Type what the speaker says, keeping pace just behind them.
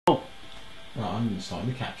Right, I'm starting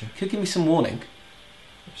the capture. Could you give me some warning?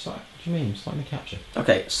 What do you mean? I'm starting the capture.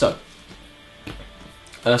 Okay, so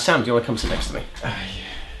Sam, do you want to come sit next to me? Yeah.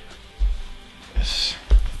 Yes.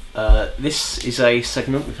 This is a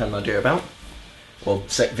segment we've had an idea about. Well,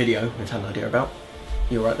 video we've had an idea about.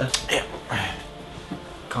 You alright there? Yeah.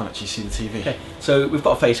 Can't actually see the TV. Okay, so we've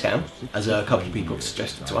got a face cam, as a couple of people have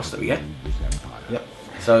suggested to us that we get. Yep.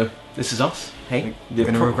 So, this is us. Hey. You're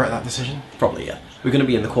going to regret that decision? Probably, yeah. We're going to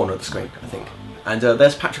be in the corner of the screen, I think. And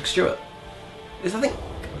there's Patrick Stewart. I think,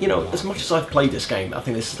 you know, as much as I've played this game, I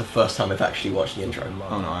think this is the first time I've actually watched the intro.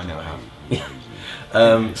 Oh no, I know I have.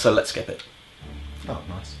 Yeah. So let's skip it. Oh,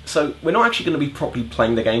 nice. So, we're not actually going to be properly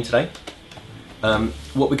playing the game today.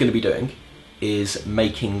 What we're going to be doing is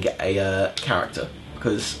making a character,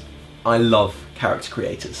 because I love character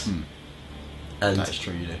creators. And that is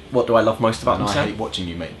true, you do. what do I love most about them, I Sam? hate watching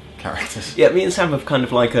you make characters. Yeah, me and Sam have kind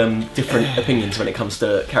of like different opinions when it comes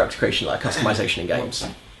to character creation, like customization in games.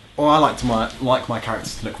 Well, I like my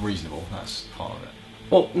characters to look reasonable. That's part of it.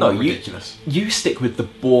 Well, no, Not ridiculous. You stick with the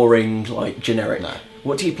boring, like generic. No.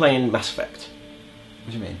 What do you play in Mass Effect?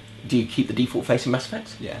 What do you mean? Do you keep the default face in Mass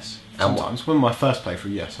Effect? Yes. And Sometimes. When my first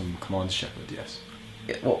playthrough, yes, I'm Commander Shepard, yes.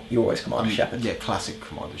 Yeah, well, you always Commander Shepard. Yeah, classic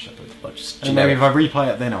Commander Shepard. But just And maybe generic, if I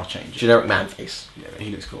replay it, then I'll change it. generic man face. Yeah, but he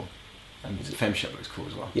looks cool. And Fem Shep looks cool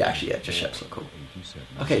as well. Yeah, actually, yeah, just Sheps look cool.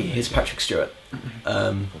 Okay, here's Patrick Stewart.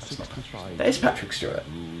 That's not bad. That is Patrick Stewart.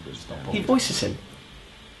 He voices him.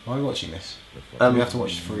 Why are we watching this? We have to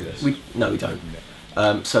watch through this. No, we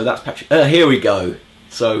don't. So that's Patrick. Here we go.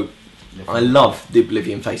 So I love the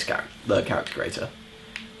Oblivion face the character creator.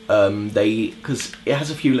 Because it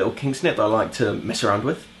has a few little kinks in it that I like to mess around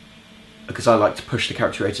with. Because I like to push the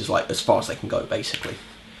character creators like as far as they can go, basically.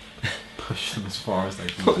 Push them as far as they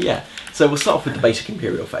can. Well, yeah. So we'll start off with the basic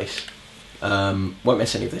Imperial face. Won't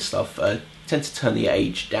miss any of this stuff. Tend to turn the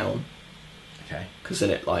age down. Okay. Because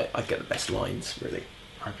then I get the best lines, really.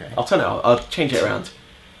 Okay. I'll change it around.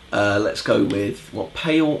 Let's go with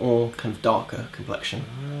pale or kind of darker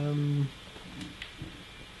complexion.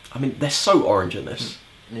 I mean, they're so orange in this.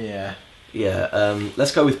 Yeah. Yeah.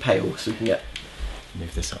 Let's go with pale, so we can get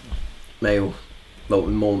Move this up. male,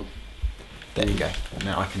 more There you go.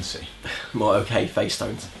 Now I can see. more okay face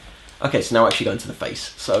tones. Okay, so now actually going to the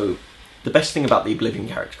face. So the best thing about the Oblivion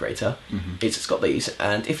character creator is it's got these,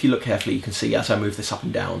 and if you look carefully, you can see as I move this up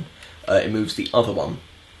and down, it moves the other one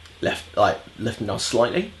left and down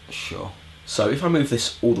slightly. Sure. So if I move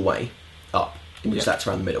this all the way up, it moves that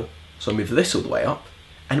around the middle. So I move this all the way up,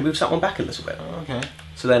 and it moves that one back a little bit. Okay.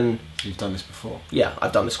 So then, You've done this before. yeah,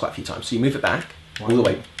 I've done this quite a few times. So you move it back all the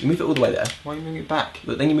way. You move it all the way there, Why are you moving it back?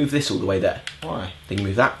 but then you move this all the way there. Why? Then you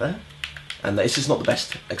move that there, and this is not the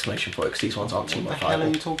best explanation for it because these ones aren't too What the hell are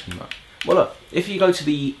modifiable. you talking about? Well, look, if you go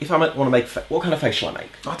to if I want to make what kind of face shall I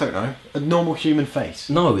make? I don't know. A normal human face.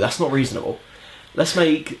 No, that's not reasonable.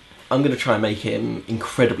 I'm going to try and make him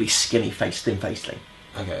incredibly skinny face, thin face thing.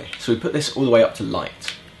 Okay. So we put this all the way up to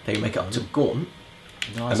light. Then we make it up to gaunt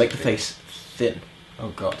and make the face thin. Oh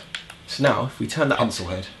god. So now, if we turn that Pencil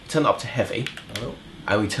head. turn that up to heavy, Oh.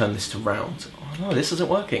 and we turn this to round. Oh no, this isn't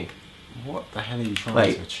working. What the hell are you trying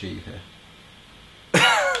Wait. to achieve here?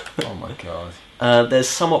 Oh my god. There's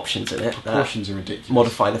some options in it that Proportions are ridiculous.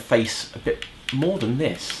 modify the face a bit more than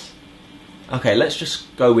this. Okay, let's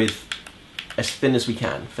just go with as thin as we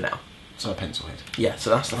can for now. So a pencil head. Yeah, so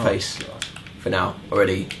that's the Oh, face God. for now.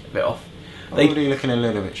 Already a bit off. Already looking a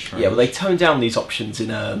little bit strange. Yeah, well, they toned down these options in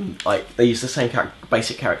they use the same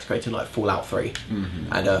basic character creator in like Fallout 3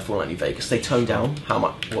 and Fallout New Vegas. They toned down how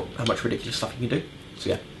much ridiculous stuff you can do. So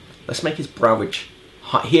yeah, let's make his brow ridge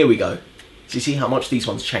high. Here we go. So you see how much these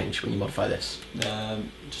ones change when you modify this?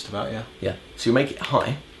 Just about, yeah. Yeah. So you make it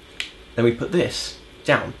high, then we put this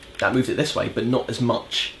down. That moves it this way, but not as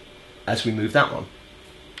much as we move that one.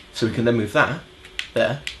 So we can then move that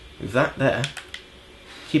there, move that there.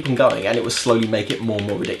 Keep on going, and it will slowly make it more and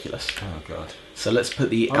more ridiculous. Oh god. So let's put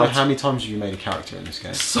the How many times have you made a character in this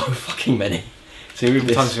game? So fucking many. So you How move many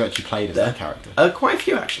this. times have you actually played as that character? Quite a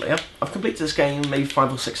few actually. I've completed this game maybe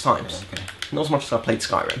 5 or 6 times. Okay. Not as much as I played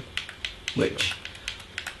Skyrim, which,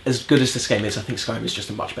 as good as this game is, I think Skyrim is just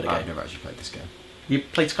a much better I've game. never actually played this game. You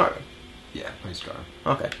played Skyrim? Yeah, played Skyrim.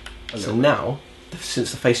 Okay. A So little bit. now,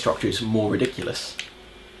 since the face structure is more ridiculous,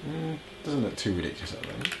 Doesn't look too ridiculous at the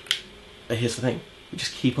moment. here's the thing. We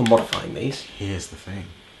just keep on modifying these. Here's the thing.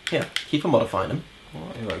 Yeah, keep on modifying them.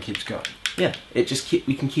 It keeps going. Yeah,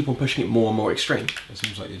 we can keep on pushing it more and more extreme. It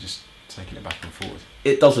seems like you're just taking it back and forward.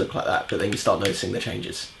 It does look like that, but then you start noticing the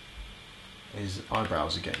changes. His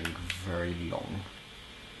eyebrows are getting very long.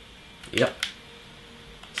 Yep.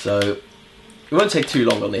 So, we won't take too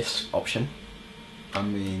long on this option. I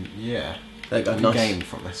mean, yeah. There you go, What nice. gain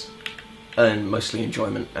from this? And mostly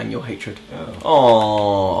enjoyment and your hatred.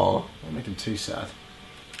 Oh. Aww. Don't make him too sad.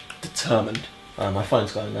 Determined. My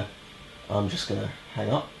phone's going there. I'm just gonna hang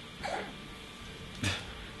up.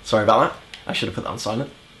 Sorry about that. I should have put that on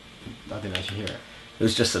silent. I didn't actually hear it. It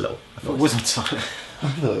was just a little. I thought It wasn't silent. I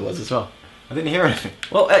thought it was as well. I didn't hear anything.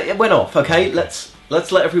 Well, it went off. Okay, let's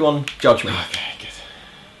let everyone judge me. Okay,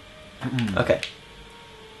 good. Okay.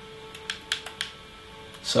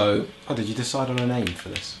 So, Oh, did you decide on a name for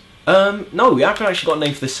this? no, we haven't actually got a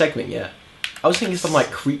name for this segment yet. I was thinking some like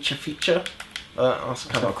creature feature. That's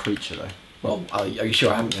Kind of a creature though. well, are you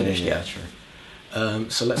sure I haven't finished yeah, yet? true.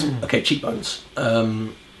 So let's. Okay, cheekbones.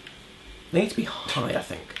 They need to be high, I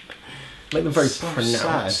think. Make them very So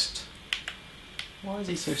pronounced. sad. Why is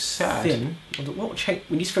he so sad? Thin.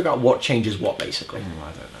 We need to figure out what changes what, basically.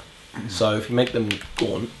 I don't know. So if you make them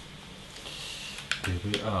gaunt,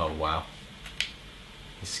 Oh wow.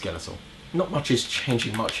 He's skeletal. not much is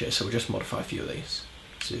changing much here, so we'll just modify a few of these.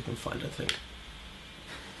 So you can find anything.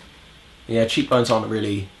 Yeah, cheekbones aren't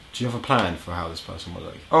really... Do you have a plan for how this person will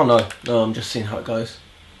look? Oh no, I'm just seeing how it goes.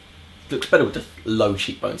 Looks better with the low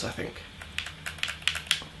cheekbones, I think.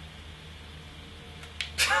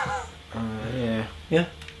 Yeah. Yeah.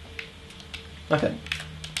 Okay.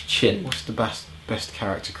 Chin. What's the best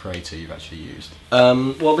character creator you've actually used?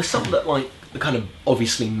 Well, there's some that like are kind of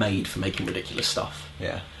obviously made for making ridiculous stuff.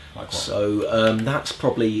 Yeah. Like what? So that's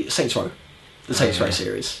probably Saints Row, the Saints Row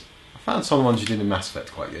series. I found some of the ones you did in Mass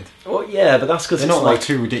Effect quite good. Well, yeah, but that's because They're it's not like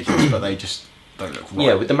too ridiculous, but they just don't look right.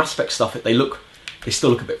 Yeah, with the Mass Effect stuff, they still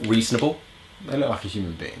look a bit reasonable. They look like a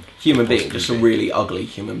human being. Human Possibly being, just a really ugly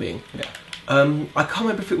human being. Yeah. I can't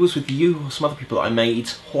remember if it was with you or some other people that I made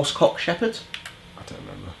Horsecock Shepherd. I don't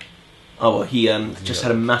remember. Oh well, he just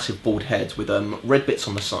had a massive bald head with red bits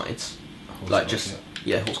on the sides, like just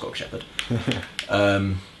Horsecock Shepherd.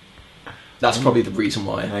 That's probably the reason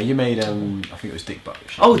why. No, you made I think it was Dick Butt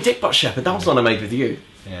Shepherd. Oh, Dick Butt Shepherd. That was the one I made with you.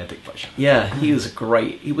 Yeah, Dick Butt Shepherd. Yeah, he was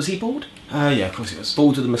great. Was he bald? Yeah, of course it was.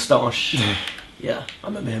 Bald with a moustache. Yeah, I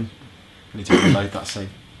remember him. I need to reload that save.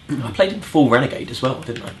 I played him full Renegade as well,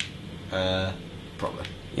 didn't I? Probably.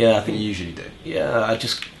 Yeah, I You think. usually do. Yeah,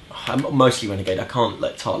 I'm mostly Renegade. I can't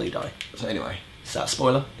let Tali die. So anyway, Is that a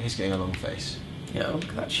spoiler? he's getting a long face. Yeah, oh, look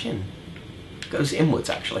at that chin. Goes inwards,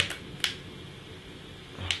 actually.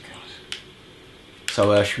 Oh god.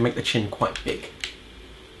 So, should we make the chin quite big?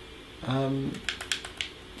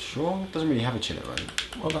 Sure. Doesn't really have a chin at the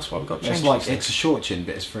moment. Well, that's why we've got It's change. like it's a short chin,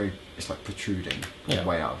 but it's like protruding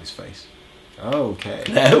way out of his face. Okay.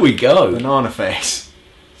 There we go. Banana face.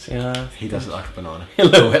 See, He does look like a banana. a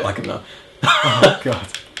little bit like him now. Oh god.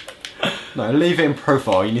 No, leave it in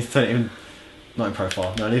profile. You need to turn it in. Not in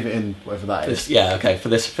profile. No, leave it in whatever that is. Yeah, okay. For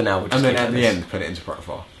now, we'll just. And then keep it at the this. end, put it into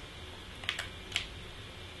profile.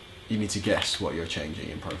 You need to guess what you're changing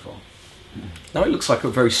in profile. Now it looks like a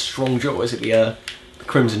very strong jaw. Is it the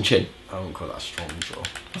crimson chin? I wouldn't call that a strong jaw.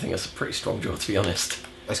 I think that's a pretty strong jaw, to be honest.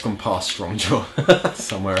 It's gone past strong jaw.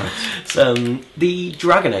 Somewhere else. So, the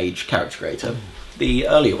Dragon Age character creator, the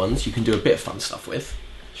earlier ones, you can do a bit of fun stuff with.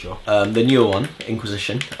 Sure. The newer one,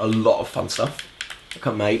 Inquisition, a lot of fun stuff.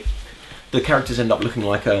 Okay, mate. The characters end up looking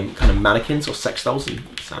like kind of mannequins or sex dolls. And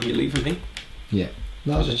Sam, you leaving me? Yeah.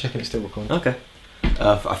 No, I was just checking it's still recording. Okay.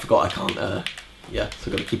 I forgot I can't. Yeah, so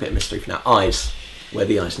I've got to keep it a mystery for now. Eyes, where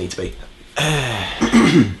the eyes need to be.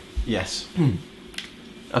 Yes.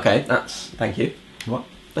 Okay, thank you. What?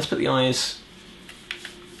 Let's put the eyes.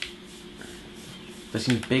 Does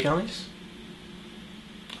he need big eyes?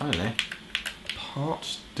 I don't know. Apart.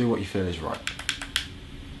 Just do what you feel is right.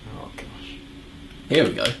 Oh gosh. Here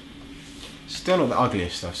we go. Still not the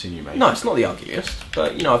ugliest I've seen you make. No, it's not the ugliest,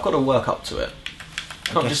 but you know I've got to work up to it.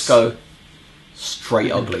 Can't guess- just go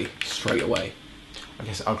straight ugly straight away. I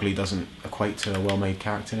guess ugly doesn't equate to a well-made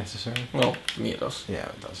character necessarily. Well, for me it does. Yeah,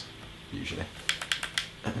 it does. Usually.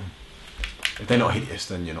 If they're not hideous,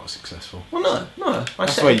 then you're not successful. Well, no.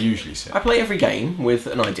 That's the way you usually sit. I play every game with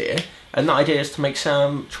an idea, and that idea is to make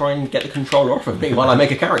Sam try and get the controller off of me while I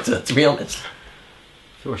make a character, to be honest.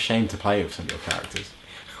 I feel ashamed to play with some of your characters.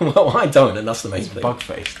 Well, I don't, and that's the main He's thing.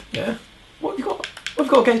 bug-faced. Yeah. What have you got? What have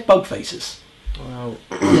you got against bug faces? Well,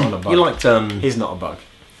 not a bug. You liked, He's not a bug.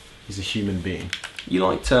 He's a human being. You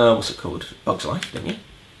liked, what's it called? Bug's Life, didn't you?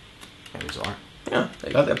 It was alright. Yeah, there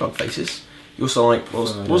you go, they're bug faces. You also like,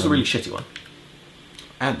 what was the really shitty one?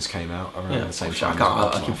 Ants came out around Yeah, the same I time. can't, as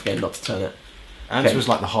Bug's I keep Life. forgetting not to turn it. Ants Okay. was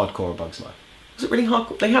like the hardcore of Bug's Life. Was it really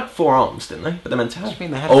hardcore? They had 4 arms, didn't they? But they're meant to What have. do you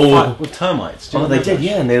mean they had Oh. a fight with termites? Do you Oh, they remember did,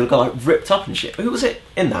 yeah, and they got like ripped up and shit. Who was it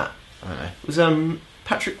in that? I don't know. It was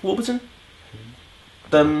Patrick Warburton.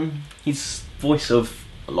 He's voice of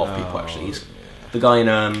a lot of people actually. He's the guy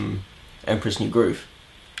in Emperor's New Groove.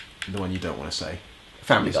 The one you don't want to say.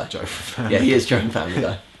 Family Guy. Joe from Family Yeah, he is Joe from Family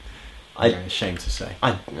Guy. I'm ashamed to say.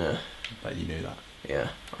 But you knew that. yeah,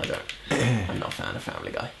 I don't. I'm not a fan of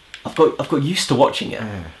Family Guy. I've got used to watching it.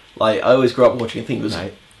 Yeah. Like I always grew up watching. I think it was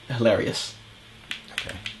Mate. hilarious.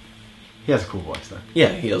 Okay. He has a cool voice though. Yeah,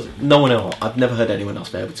 he does. No one else. I've never heard anyone else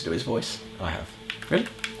be able to do his voice. I have. Really?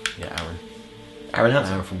 Yeah, Aaron. Aaron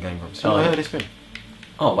Hansen. Aaron from Game Grumps. Oh, I yeah. heard it's been.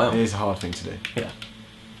 Oh wow. It is a hard thing to do. Yeah.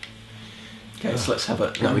 Okay, so let's have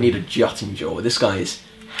a. No, we need a jutting jaw. This guy is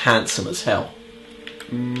handsome as hell.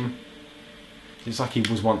 It's like he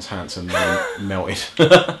was once handsome, then he melted.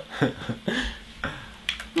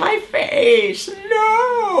 My face,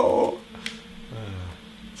 no.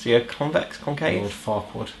 Is he a convex, Lord concave?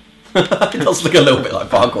 Farquaad. It does look a little bit like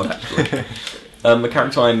Farquaad, actually. A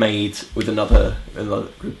character I made with another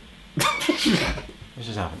group. What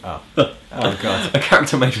just happened? Oh. Oh god. A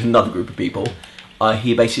character made with another group of people.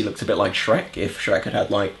 He basically looks a bit like Shrek if Shrek had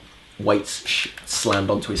like weights slammed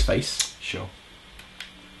onto his face. Sure.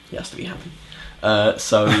 He has to be happy.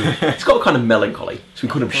 So he's got a kind of melancholy. So we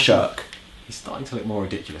call him Shirk. He's starting to look more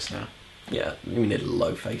ridiculous now. Yeah, we need a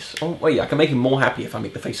low face. Oh, well, yeah, I can make him more happy if I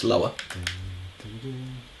make the face lower.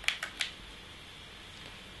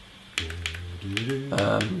 What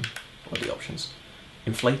are the options?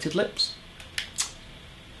 Inflated lips?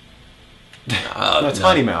 No,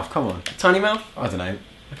 tiny mouth, come on. Tiny mouth? I don't know.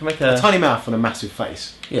 I can make A tiny mouth and a massive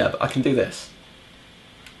face. Yeah, but I can do this.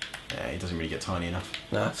 Yeah, he doesn't really get tiny enough.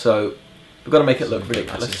 Nah, so we've got to make it look It's a bit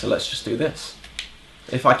ridiculous, massive. so let's just do this.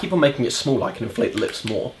 If I keep on making it small, I can inflate the lips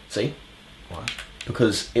more. See? Why?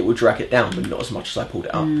 Because it will drag it down, but not as much as I pulled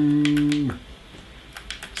it up.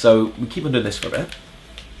 So we keep on doing this for a bit.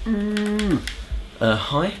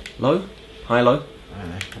 High, low, high, low. I don't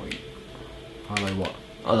know. What? Hello, what?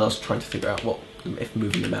 I was trying to figure out what if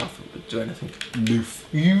moving the mouth would do anything. Noof.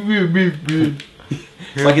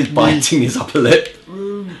 It's like he's biting his upper lip.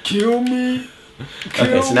 Kill me.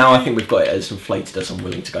 Okay, so now I think we've got it as inflated as I'm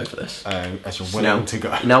willing to go for this. As you're So willing now, to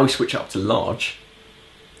go. now we switch up to large.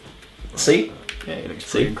 See? Yeah, it looks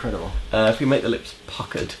See? pretty incredible. If we make the lips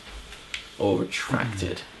puckered or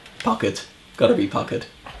retracted, puckered, gotta be puckered.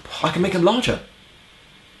 I can make them larger.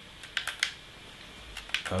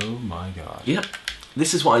 Oh my god. Yep.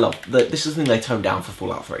 This is what I love. This is the thing they toned down for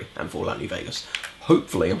Fallout 3 and Fallout New Vegas.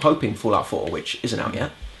 Hopefully, I'm hoping Fallout 4, which isn't out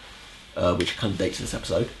yet, which kind of dates this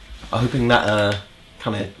episode, I'm hoping that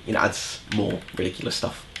kind of adds more ridiculous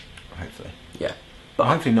stuff. Hopefully. Yeah. But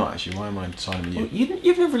hopefully not, actually. Why am I signing Well, you?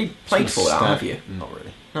 you've never really played Fallout, have you? Not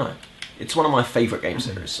really. No. It's one of my favourite game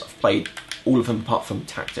series. I've played all of them apart from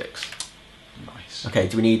Tactics. Nice. Okay,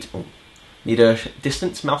 do we need a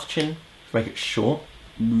distance, mouth, chin? Make it short.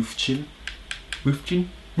 Moof chin. Moof chin.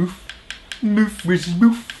 Moof. Moof versus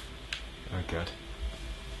moof. Oh god.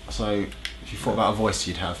 So, if you thought about a voice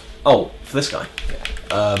you'd have. Oh, for this guy.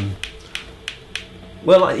 Yeah.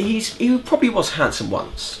 Well, he probably was handsome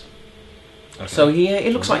once. Okay. So he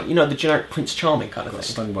looks like, the generic Prince Charming kind of Got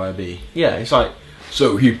thing. stung by a bee. Yeah, he's like,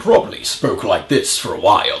 so he probably spoke like this for a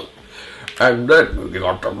while. And then we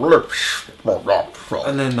got the lips.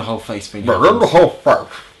 And then the whole face being. But then the whole face.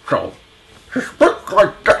 So he spoke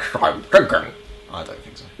like this, I'm thinking. I don't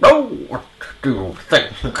think so. Oh, what do you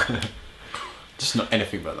think? Just not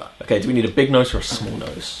anything but that. Okay, do we need a big nose or a small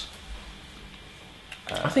nose?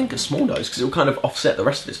 I think a small nose, because it will kind of offset the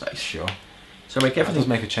rest of his face. Sure. So make That everything... does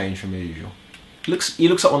make a change from the usual. He looks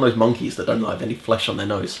like one of those monkeys that don't have any flesh on their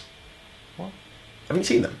nose. What? Haven't you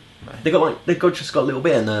seen them? No. They've just got a little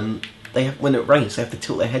bit, and when it rains, they have to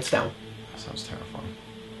tilt their heads down. That sounds terrifying.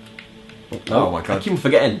 No, Oh my god. I keep on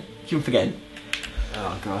forgetting.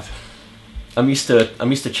 Oh god. I'm used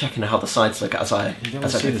to checking how the sides look as I You don't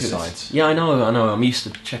as see I go the through this. sides. Yeah, I know. I'm used to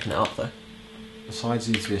checking it up though. The sides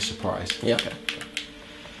need to be a surprise. Yeah. Okay.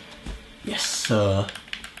 Yes, sir.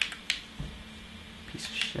 Piece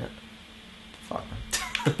of shit. Fuck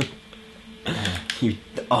man. You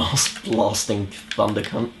arse blasting thunder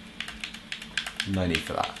cunt. No need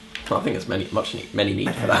for that. I think there's many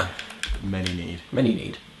need for that. Many need. Many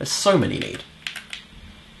need. There's so many need.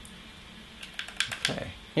 Okay.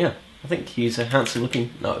 Yeah, I think he's a handsome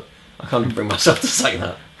looking... No, I can't even bring myself to say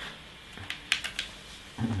that.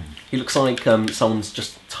 He looks like someone's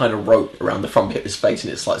just tied a rope around the front bit of his face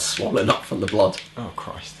and it's like swollen up from the blood. Oh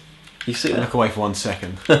Christ. You see that? Look away for 1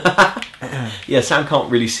 second. Yeah, Sam can't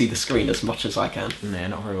really see the screen as much as I can Nah,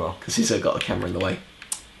 not very well. because he's got the camera in the way.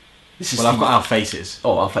 This is Well, I've got our faces.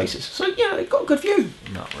 Oh, our faces. So yeah, they've got a good view.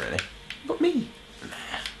 Not really. Not me.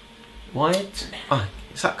 What? Ah,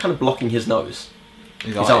 is that kind of blocking his nose?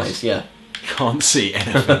 His His eyes, yeah. Can't see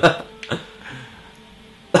anything.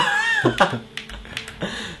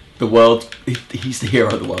 The world, he's the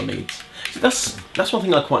hero the world needs. That's one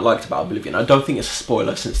thing I quite liked about Oblivion. I don't think it's a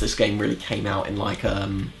spoiler since this game really came out in like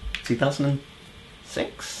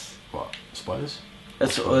 2006. What? Spoilers?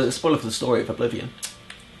 It's a spoiler for the story of Oblivion.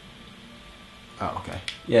 Oh, okay.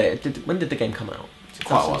 Yeah, when did the game come out?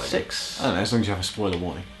 Quite a while ago. 2006. I don't know, as long as you have a spoiler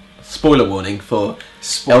warning. Spoiler warning for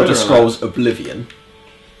Spoiler Elder alert. Scrolls Oblivion.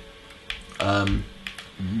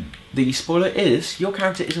 The spoiler is your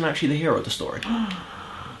character isn't actually the hero of the story.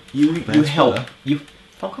 You help. spoiler. You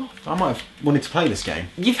fuck off. I might have wanted to play this game.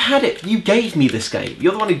 You've had it. You gave me this game.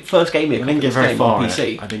 You're the one who first gave me a I copy didn't of get this very game far on in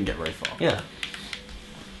PC. it. I didn't get very far. Yeah.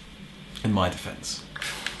 In my defence.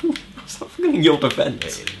 Stop fucking in your It defence.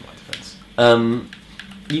 is in my defence.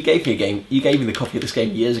 You gave me a game. You gave me the copy of this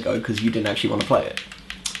game years ago because you didn't actually want to play it.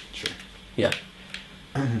 True. Yeah.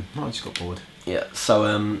 I just got bored. Yeah. So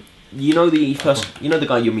you know the first. You know the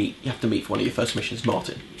guy you have to meet for one of your first missions,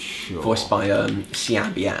 Martin, Sure. voiced by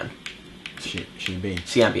Sian Bian. Sheen Bean.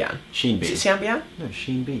 Sian Bian. Sheen Bean. Is it Sian Bian? No,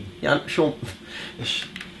 Sheen Bean. Yeah, Sean. He Sean-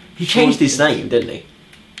 changed his name, didn't he?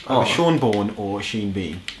 Either Sean Bourne or Sheen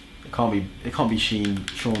Bean. It can't be Sean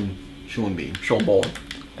Bean. Sean Bourne.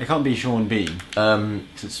 It can't be Sean Bean.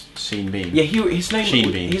 'Cause it's Sheen Bean. Yeah, his name. Sheen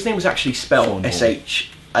Bean. His name was actually Sean spelled Bourne.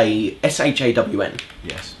 SHAWN,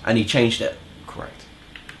 Yes. and he changed it. Correct.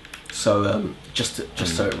 So just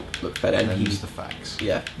so it looked better. And And he, the facts.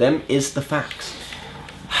 yeah, them is the facts.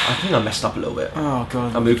 I think I messed up a little bit. Oh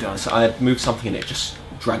god. I moved something and it just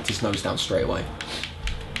dragged his nose down straight away.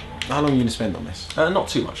 How long are you going to spend on this? Not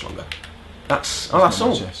too much longer. That's Not all.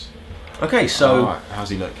 much, yes. Okay, so Alright, how's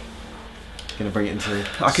he look? Gonna bring it into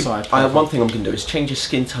side one thing I'm going to do is change his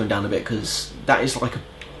skin tone down a bit because that is like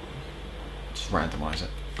Just randomise it.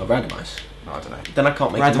 a randomise. No, I don't know. Then I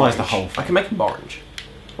can't make him Randomise orange. the whole thing. I can make him orange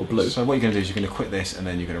or blue, So what you're going to do is you're going to quit this and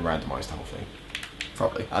then you're going to randomise the whole thing.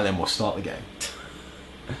 probably. And then we'll start the game.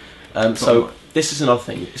 So this is another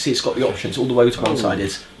thing. See, it's got the options. All the way to one side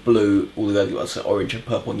is blue, all the way to the other side orange and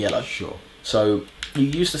purple and yellow. Sure. So you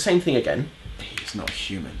use the same thing again, He's not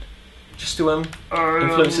human. just to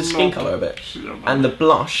influence his skin colour a bit. And the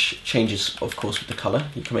blush changes, of course, with the colour.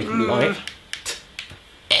 You can make him light,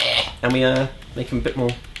 and we make him a bit more.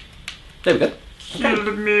 There we go.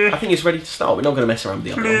 Okay. I think he's ready to start. We're not going to mess around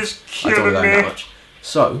with the other ones. I don't want to learn that much.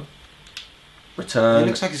 So return. It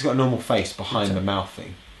looks like he's got a normal face behind the mouth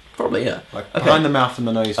thing. Probably, yeah. Like Okay. behind the mouth and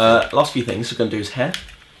the nose. Last few things we're going to do his hair.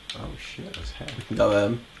 Oh shit, that's hair. We can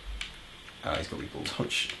go Oh, he's got to be bald.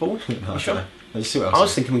 touch bald. No, You I don't sure? know. Let's see what else. I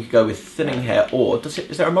was thinking we could go with thinning hair, or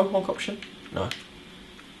is there a mohawk option? No.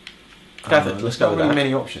 Gathered, let's go with Not really that.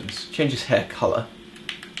 many options. Change his hair colour.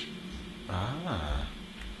 Ah.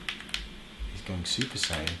 He's going Super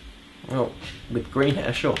Saiyan. Well, with green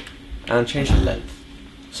hair, sure. And change the length.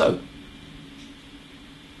 So.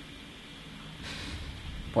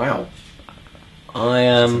 Wow.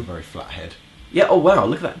 It's a very flat head. Yeah, oh wow,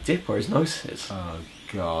 look at that dip where his nose is. Oh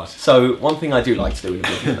god. So, one thing I do like to do with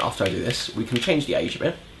Oblivion after I do this, we can change the age a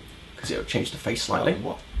bit. Because it'll change the face slightly. Oh,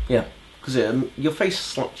 what? Yeah. Because your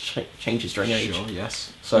face changes during age. Sure,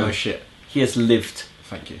 yes. So- no shit. He has lived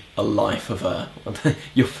Thank you. a life of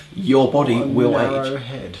your body What a will narrow age.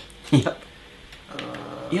 head. Yep.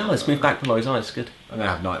 Yeah, let's move back below his eyes. Good. I'm gonna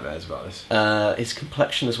have nightmares about this. His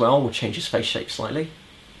complexion as well will change his face shape slightly.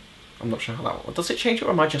 I'm not sure how that will. Does it change it,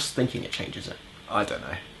 or am I just thinking it changes it? I don't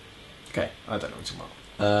know. Okay. I don't know what you're talking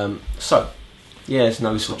about. So, yeah, his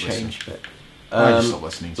nose will Stop change a bit. I just stopped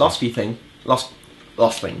listening to Last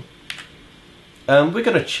thing. We're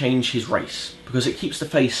going to change his race because it keeps the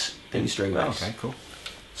face things during Oh, race. okay, cool.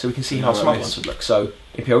 So we can see You how know what some it other is. ones would look. So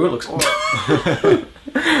Imperial looks. The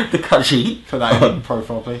Kaji. Put that in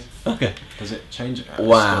profile, please. Okay. Does it change?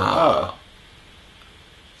 Wow.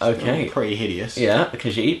 Still Okay. pretty hideous. Yeah, the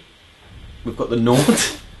Khajiit. We've got the Nord.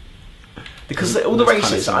 Because all the That's kinda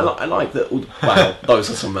races, similar. I like that. Wow, those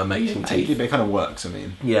are some amazing Technically, teeth. but it kind of works. I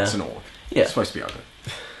mean, Yeah. it's an orc. Yeah. It's supposed to be ugly.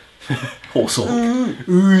 Horse orc.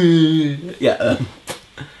 Yeah.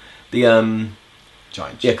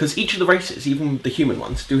 Giant. Yeah, because each of the races, even the human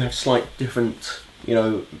ones, do have slight different,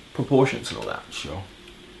 proportions and all that. Sure.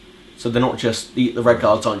 So they're not just the Red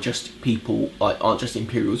Guards aren't just people, aren't just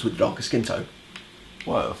Imperials with the darker skin tone.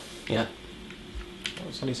 Whoa. Yeah,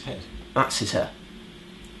 What's on his head? that's his hair.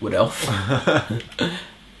 Wood elf.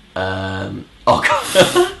 Oh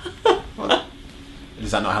god.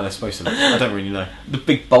 Is that not how they're supposed to look? I don't really know. The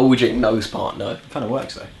big bulging nose part, no. Kind of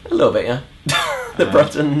works though. A little bit, yeah. The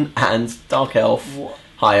Breton and Dark Elf, What?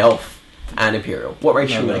 High Elf, and Imperial. What race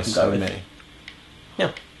should we make there's them go so with? many.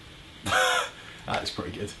 Yeah. That is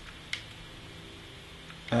pretty good.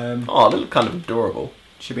 Oh, they look kind of adorable.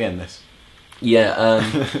 Should we end this?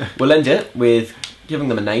 Yeah, we'll end it with giving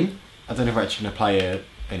them a name. I don't know if we're actually going to play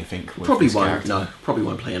anything with Probably this won't. character. No, probably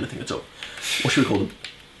won't play anything at all. What should we call them?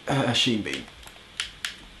 A Sheen Bean.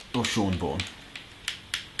 Or Seanborn.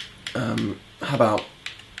 How about?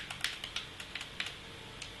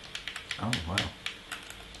 Oh, wow.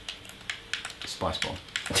 Spice Bomb.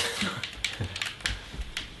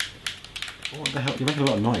 What the hell? You make a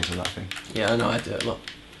lot of noise with that thing. Yeah, I know. I do it a lot.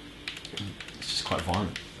 It's just quite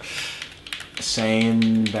violent.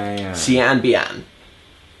 Sainbayan. Cian Bian.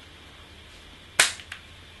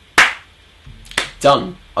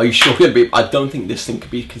 Done. Are you sure? I don't think this thing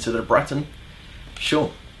could be considered a Breton.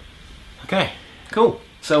 Sure. Okay. Cool.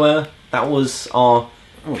 So that was our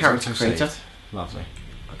character creator. Saved. Lovely.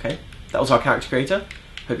 Okay. That was our character creator.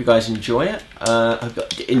 Hope you guys enjoy it.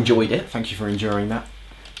 Hope you enjoyed it. Thank you for enduring that.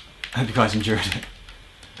 I hope you guys enjoyed it.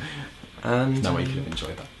 And No way you could have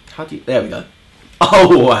enjoyed that. how do you? There we go.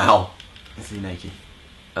 Oh wow. Is he naked?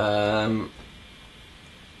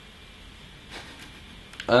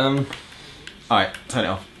 Alright, turn it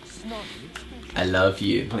off. I love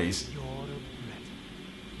you. Please.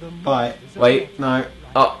 Bye. Wait. No.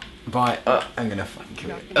 Oh. Bye. I'm gonna fucking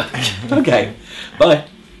kill it. Okay. Bye.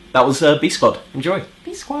 That was B Squad. Enjoy.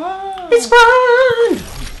 B Squad! B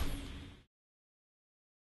Squad!